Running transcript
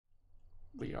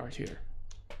We are here.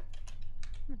 I'm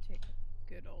gonna take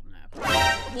a good old nap.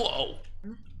 Whoa!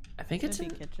 I think it's in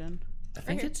the kitchen. I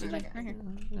think it's in right here.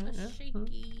 A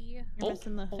shaky. You're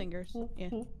missing the fingers. Yeah.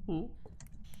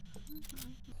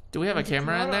 Do we have a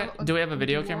camera in there? Do we have a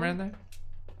video camera in there?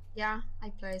 Yeah, I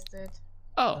placed it.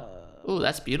 Oh. Ooh,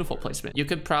 that's beautiful placement. You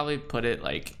could probably put it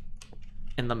like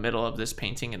in the middle of this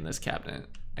painting in this cabinet,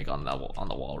 like on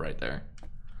the wall right there.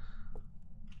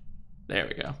 There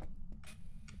we go.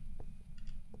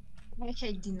 I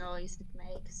hate the noise it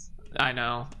makes. I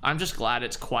know. I'm just glad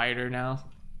it's quieter now.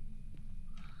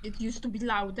 It used to be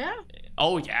louder.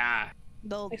 Oh yeah. I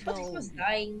thought it was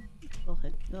dying.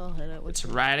 They'll hit it with It's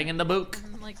riding in the book.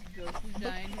 Like ghost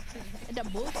dying. in the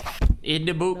book. In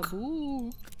the book.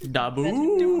 The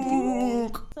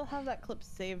book. Still have that clip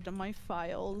saved on my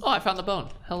files. Oh, I found the bone.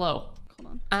 Hello. Hold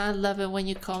on. I love it when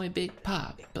you call me Big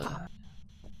Papa.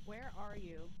 Where are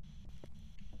you?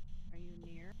 Are you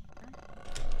near?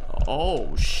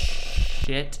 Oh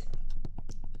shit.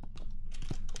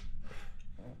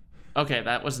 Okay,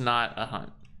 that was not a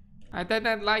hunt. I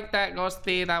didn't like that,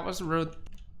 Ghosty. That was rude.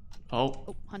 Oh.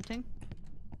 Oh, hunting.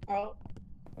 Oh.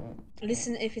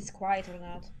 Listen if it's quiet or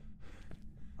not.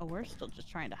 Oh, we're still just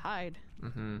trying to hide.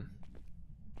 Mm-hmm.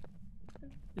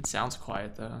 It sounds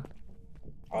quiet though.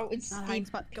 Oh, it's Not the hiding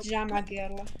spot. Go, pajama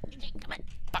girl. Come on.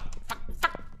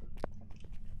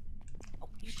 Oh,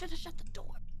 you should have shut the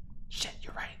door. Shit,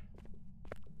 you're right.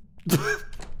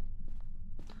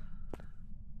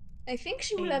 I think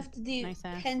she left the Nice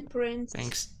ass. handprints.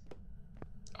 Thanks.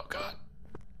 Oh god.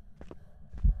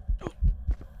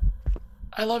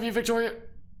 I love you, Victoria.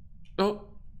 Oh.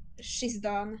 She's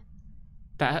done.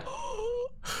 That.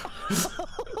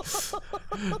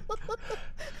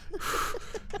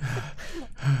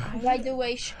 By the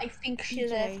way, I think she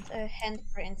DJ. left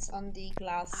handprints on the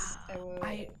glass.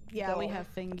 Yeah, we door. have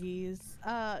fingies.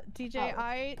 DJ, Oh.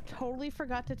 I totally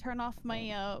forgot to turn off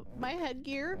my my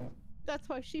headgear. That's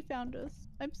why she found us.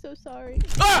 I'm so sorry.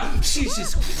 Ah!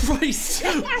 Jesus Christ!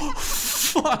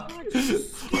 Fuck!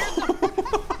 Is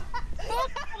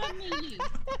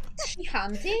she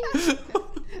hunting?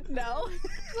 No.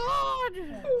 God!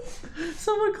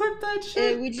 Someone clip that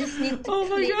shit. We just need to Oh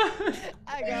my clip. god!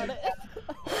 I got it.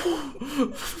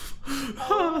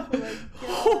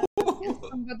 Can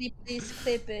somebody please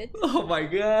clip it? Oh my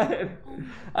god!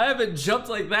 I haven't jumped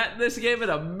like that in this game in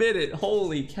a minute.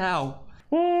 Holy cow!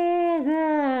 Oh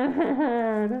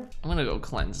god! I'm gonna go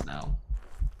cleanse now,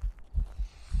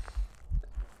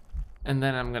 and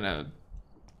then I'm gonna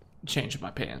change my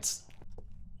pants.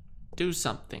 Do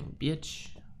something, bitch.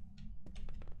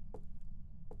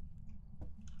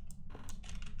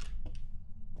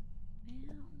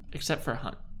 Except for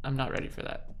hunt. I'm not ready for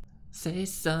that. Say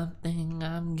something,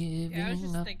 I'm giving Yeah, I was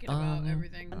just up thinking on about you.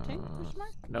 everything. Hunting? Question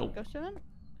mark? Nope. Ghost event?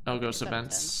 No ghost Except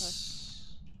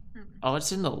events. Oh,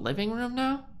 it's in the living room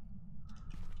now?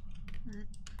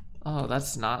 Oh,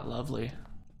 that's not lovely.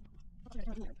 There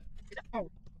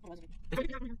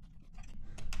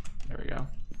we go.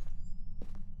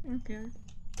 Okay.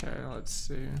 Okay, let's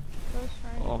see. Ghost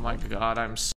right. Oh my god,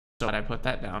 I'm so glad I put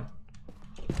that down.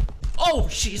 Oh,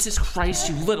 Jesus Christ,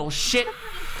 you little shit!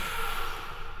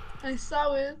 I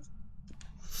saw it.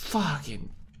 Fucking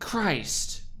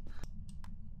Christ.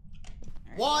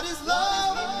 What is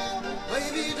love?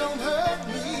 Baby, don't hurt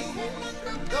me.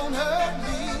 Don't hurt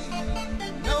me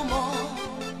no more.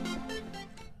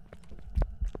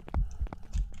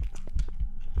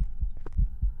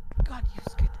 God, you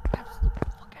scared the absolute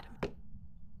fuck out of me.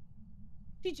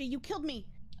 DJ, you killed me.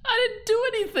 I didn't do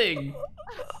anything!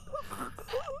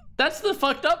 That's the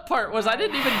fucked up part, was I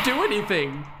didn't even do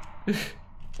anything.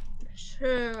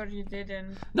 Sure, you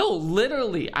didn't. No,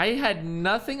 literally, I had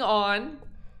nothing on.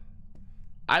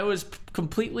 I was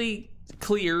completely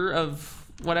clear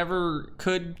of whatever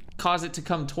could cause it to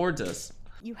come towards us.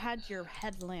 You had your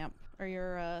headlamp or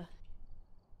your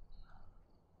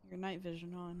night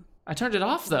vision on. I turned it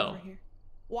off though. Over here.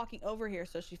 Walking over here,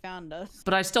 so she found us.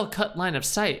 But I still cut line of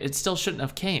sight. It still shouldn't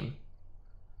have came.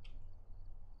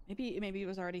 Maybe it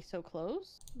was already so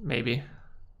close. Maybe.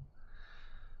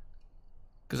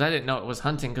 Because I didn't know it was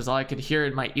hunting, because all I could hear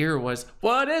in my ear was,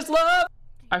 "What is love?"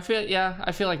 I feel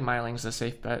like Myling's a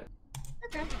safe bet.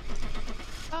 Okay.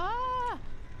 Ah!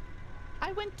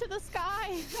 I went to the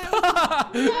sky.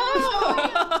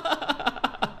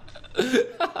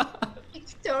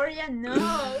 Victoria,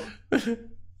 no.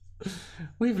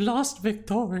 We've lost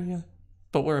Victoria,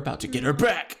 but we're about to get her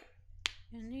back.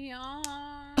 In the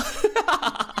arms.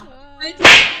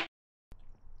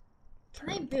 Can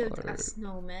I build a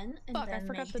snowman and Fuck, I then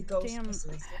forgot make the the ghost damn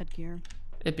possess it? headgear.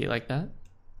 It'd be like that.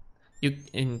 You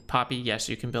in Poppy, yes,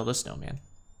 you can build a snowman.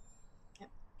 Yep.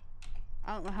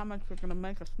 I don't know how much we're gonna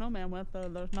make a snowman with, though.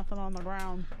 There's nothing on the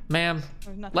ground. Ma'am,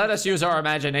 There's nothing. let us use our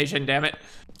imagination, damn it.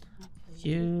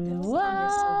 You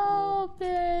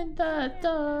open the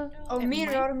door. Oh,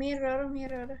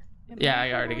 mirror. Yeah,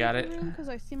 I already got it. Because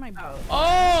I see my.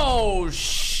 Oh,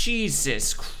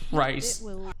 Jesus Christ. It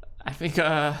will. I think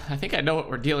I know what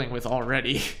we're dealing with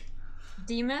already.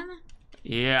 Demon?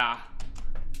 Yeah.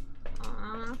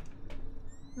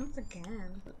 Not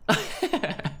again.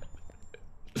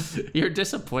 Your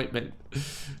disappointment.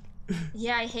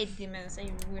 Yeah, I hate demons.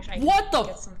 I wish I What could the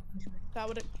get some. That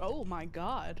would. Oh my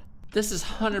god. This is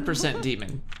 100%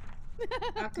 demon.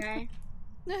 Okay.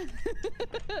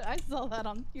 I saw that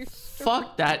on your.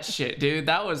 Fuck that shit, dude.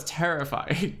 That was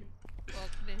terrifying.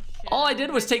 All I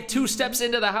did was take 2 steps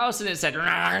into the house and it said.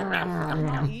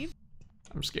 I'm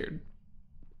scared.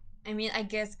 I mean, I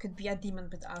guess could be a demon,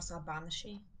 but also a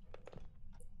banshee.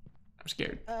 I'm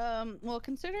scared. Well,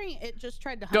 considering it just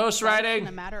tried to hunt Ghost us riding. in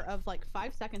a matter of like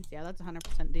 5 seconds, yeah, that's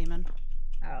 100% demon.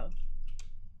 Oh.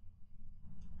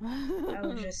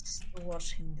 I'll just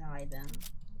watch him die then.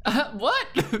 What?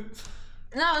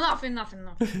 No, nothing.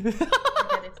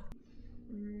 Forget it.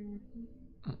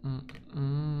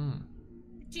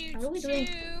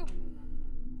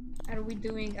 Are we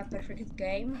doing a perfect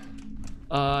game?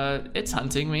 It's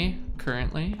hunting me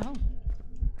currently. Oh.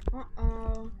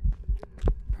 Uh-oh.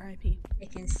 R.I.P. I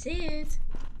can see it.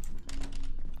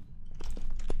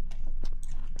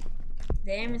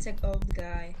 Damn, it's an old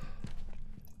guy.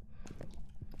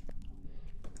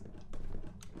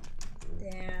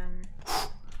 Damn.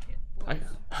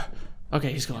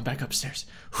 Okay, he's going back upstairs.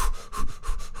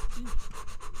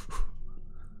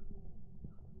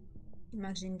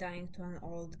 Imagine dying to an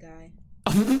old guy.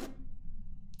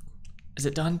 Is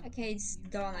it done? Okay, it's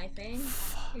done, I think.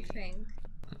 I think.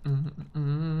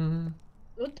 Mm-mm.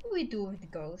 What do we do with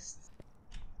ghosts?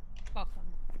 Fuck them.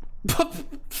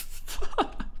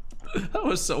 That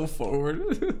was so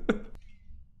forward.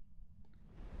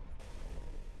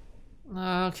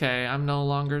 Okay, I'm no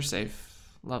longer safe.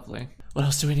 Lovely. What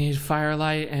else do we need?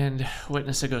 Firelight and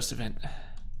witness a ghost event.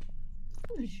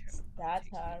 That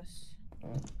hard.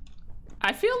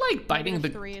 I feel like biting the.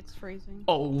 -3, it's freezing.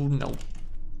 Oh no.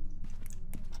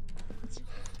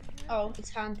 Oh,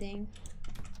 it's hunting.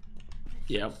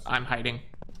 Yep, I'm hiding.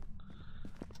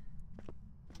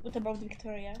 What about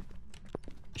Victoria?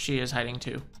 She is hiding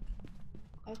too.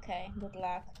 Okay, good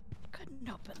luck. Couldn't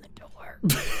open the door.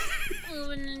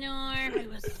 Open the door.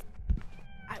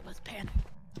 I was panicked.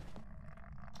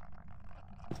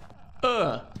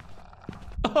 Oh.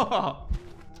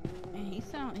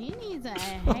 He needs a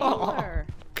inhaler.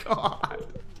 God.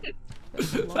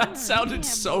 Lord, That sounded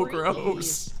yeah, so breathe.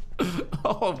 gross.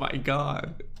 Oh my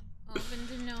god. Open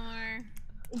the door.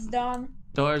 It's done.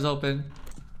 Door's open.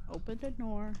 Open the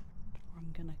door.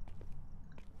 I'm gonna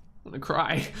I'm gonna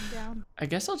cry. down. I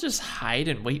guess I'll just hide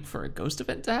and wait for a ghost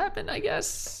event to happen, I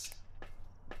guess.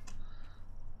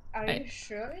 Are you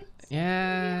sure?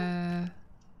 Yeah.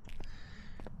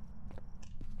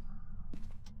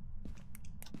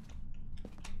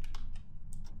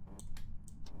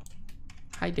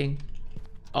 Hiding.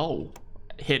 Oh,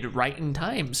 hid right in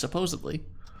time, supposedly.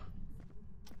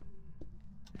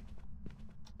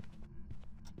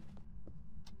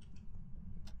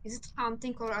 Is it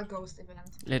hunting or a ghost event?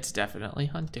 It's definitely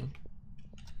hunting.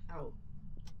 Oh.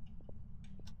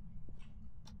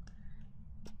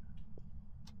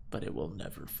 But it will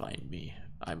never find me.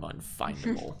 I'm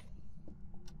unfindable.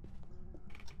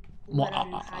 Where are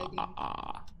you hiding?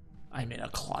 I'm in a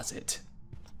closet.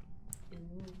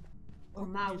 Ooh. Oh,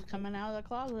 now. He's coming out of the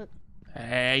closet.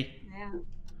 Hey. Yeah.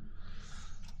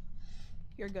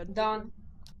 You're good. Done.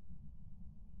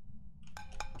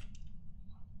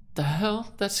 The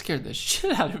hell? That scared the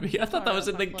shit out of me. I thought that was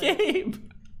in the game.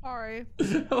 Sorry.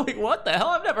 I'm like, what the hell?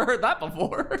 I've never heard that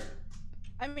before.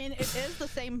 I mean, it is the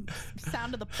same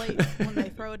sound of the plate when they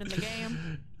throw it in the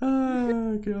game.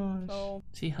 Oh gosh. So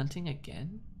Is he hunting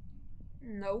again?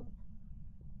 No.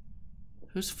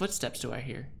 Whose footsteps do I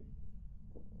hear?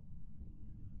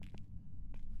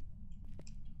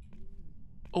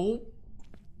 Oh,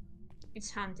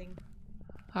 It's hunting.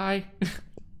 hi.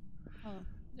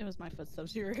 it was my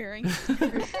footsteps you were hearing.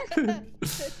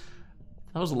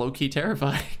 That was low-key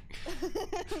terrifying.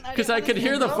 Because I could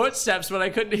hear the footsteps, but I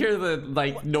couldn't hear the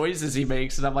like noises he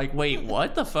makes, and I'm like, wait,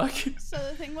 what the fuck? So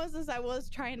the thing was, is I was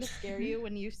trying to scare you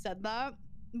when you said that,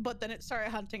 but then it started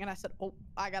hunting, and I said, "Oh,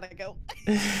 I gotta go."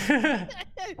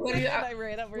 Where you And I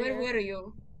ran over Where here. were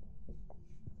you?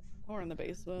 We're in the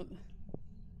basement.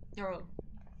 Oh.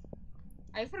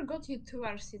 I forgot you two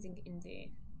are sitting in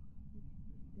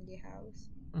the house.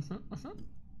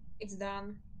 It's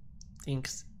done.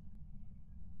 Thanks.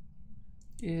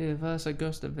 Give us a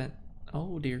ghost event.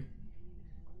 Oh dear.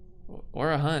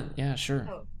 Or a hunt. Yeah, sure.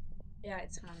 Oh, yeah,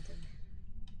 it's hunting.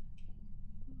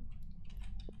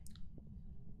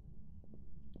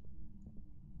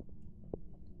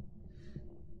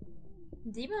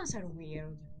 Demons are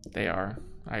weird. They are.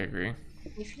 I agree.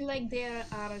 I feel like they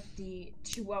are the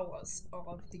chihuahuas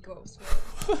of the ghost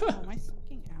Oh, world. am I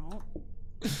sticking out?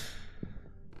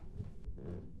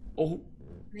 Oh.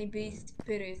 Maybe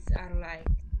spirits are like,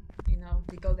 you know,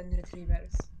 the golden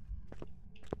retrievers.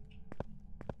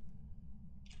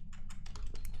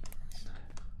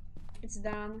 It's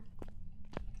done.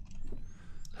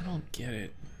 I don't get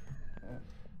it.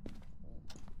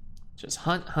 Just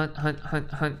hunt, hunt, hunt, hunt,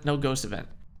 hunt. No ghost event.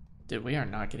 Dude, we are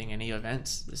not getting any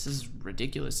events. This is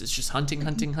ridiculous. It's just hunting,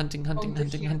 hunting, hunting, hunting,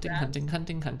 hunting, hunting, hunting,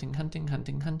 hunting, hunting, hunting,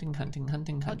 hunting, hunting, hunting,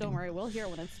 hunting, Oh, hunting. don't worry. We'll hear it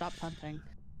when it stops hunting.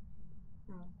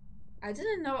 Oh. I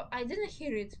didn't know. I didn't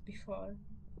hear it before.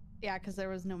 Yeah, because there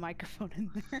was no microphone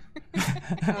in there.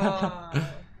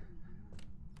 Oh.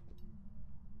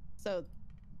 So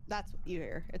that's what you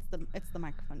hear. It's the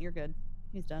microphone. You're good.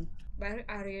 He's done. Where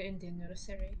are you in the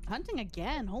nursery? Hunting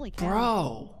again. Holy cow.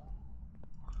 Bro.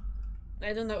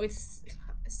 I don't know. It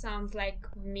sounds like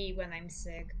me when I'm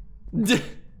sick.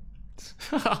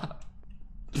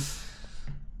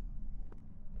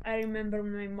 I remember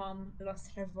my mom lost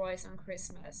her voice on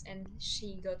Christmas, and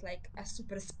she got like a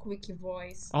super squeaky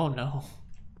voice. Oh no.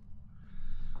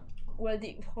 Well,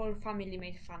 the whole family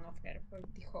made fun of her for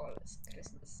the whole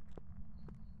Christmas.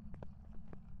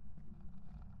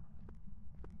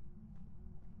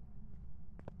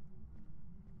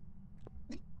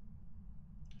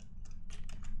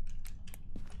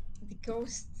 The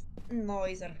ghost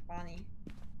noise are funny.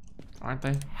 Aren't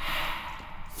they?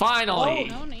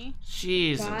 Finally! Oh, Noni.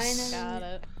 Jesus. Finally. Got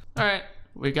it. Alright,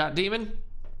 we got demon.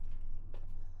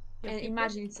 And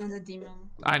imagine it's not a demon.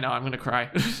 I know, I'm gonna cry.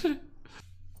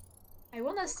 I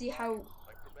wanna see how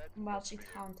much it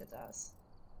haunted us.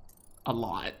 A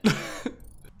lot.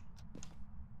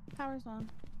 Power's on.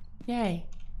 Yay.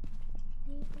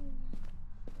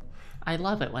 I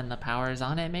love it when the power is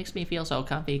on. It makes me feel so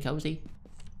comfy, cozy.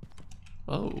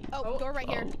 Oh. Oh, door right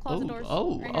here. Closet doors.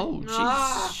 Oh, right oh, here. jeez.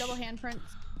 Ah. Double handprints.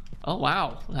 Oh,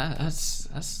 wow. That's,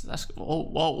 oh,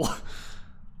 whoa.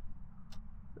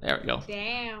 There we go.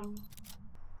 Damn.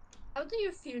 How do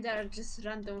you feel there are just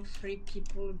random free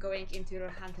people going into your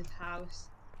haunted house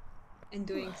and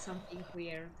doing something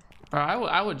weird? Bro,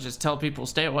 I would just tell people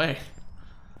stay away.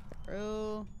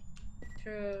 True.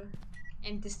 True.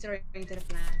 And destroying their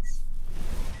plants.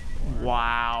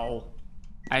 Wow.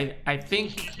 I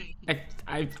think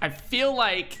I feel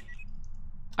like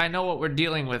I know what we're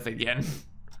dealing with again.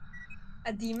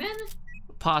 A demon?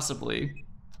 Possibly.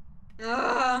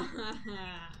 Ah.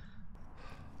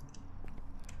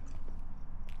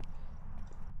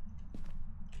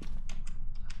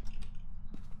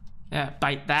 Yeah,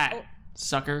 bite that, Oh.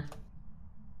 sucker.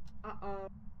 Uh-oh.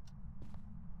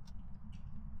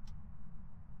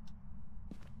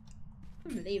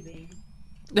 I'm leaving.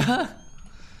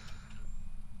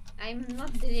 I'm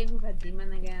not dealing with a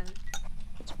demon again.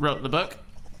 Wrote the book.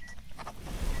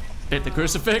 Hit the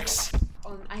crucifix.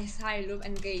 On asylum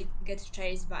and get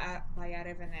chased by a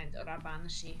revenant or a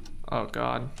banshee. Oh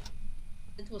god.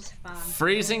 It was fun.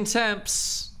 Freezing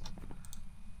temps.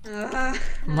 Ah.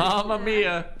 Mamma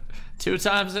mia. 2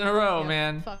 times in a row, Yeah,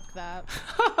 man. Fuck that.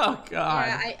 Oh god.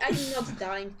 Yeah, I'm not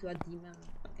dying to a demon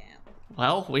again.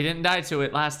 Well, we didn't die to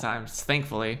it last time,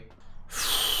 thankfully.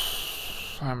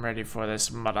 I'm ready for this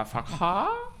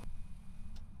motherfucker.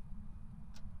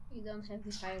 You don't have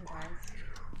the fire guys.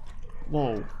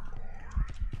 Whoa.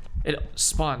 It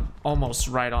spawned almost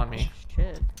right on me.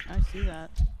 Shit. I see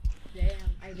that.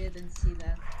 Damn, I didn't see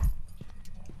that.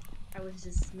 I was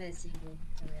just messing with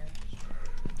her.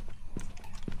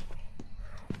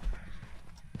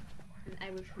 And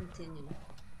I will continue.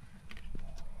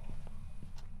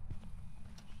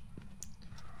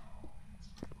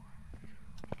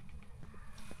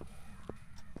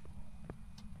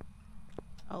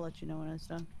 I'll let you know when it's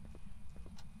done.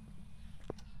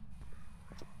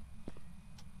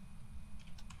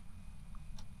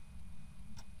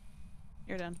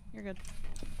 You're done. You're good.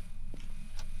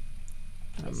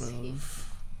 Gonna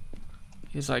move.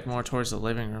 He's like more towards the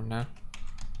living room now.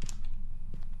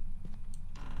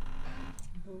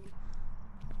 Boo.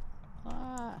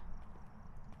 Ah.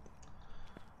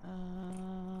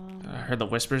 I heard the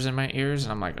whispers in my ears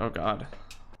and I'm like, oh god.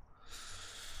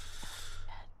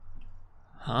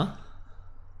 Huh?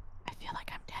 I feel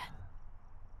like I'm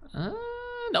dead.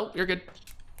 Nope, you're good.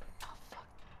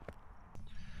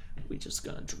 We just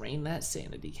gonna drain that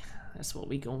sanity. That's what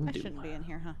we gonna I do. shouldn't be in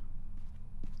here, huh?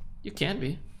 You can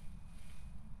be.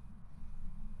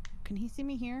 Can he see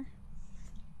me here?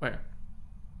 Where?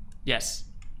 Yes.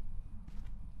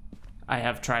 I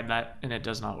have tried that and it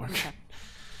does not work. Okay.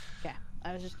 Yeah,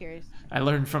 I was just curious. I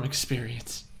learned from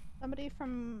experience. Somebody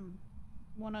from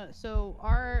so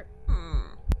our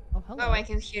oh hello. Oh, I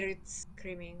can hear it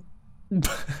screaming.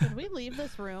 Should we leave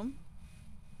this room?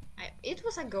 It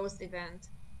was a ghost event.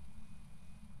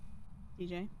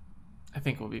 DJ? I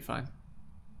think we'll be fine.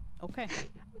 Okay.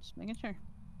 Just making sure.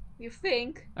 You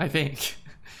think? I think.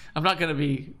 I'm not gonna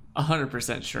be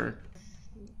 100% sure.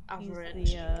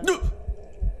 Average.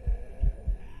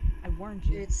 I warned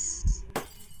you. It's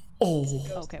Oh.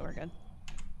 Okay, we're good.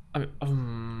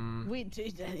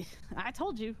 I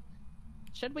told you.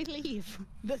 Should we leave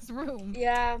this room?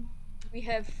 yeah. We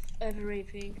have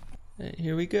everything.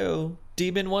 Here we go.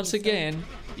 Demon once again.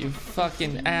 You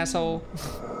fucking asshole.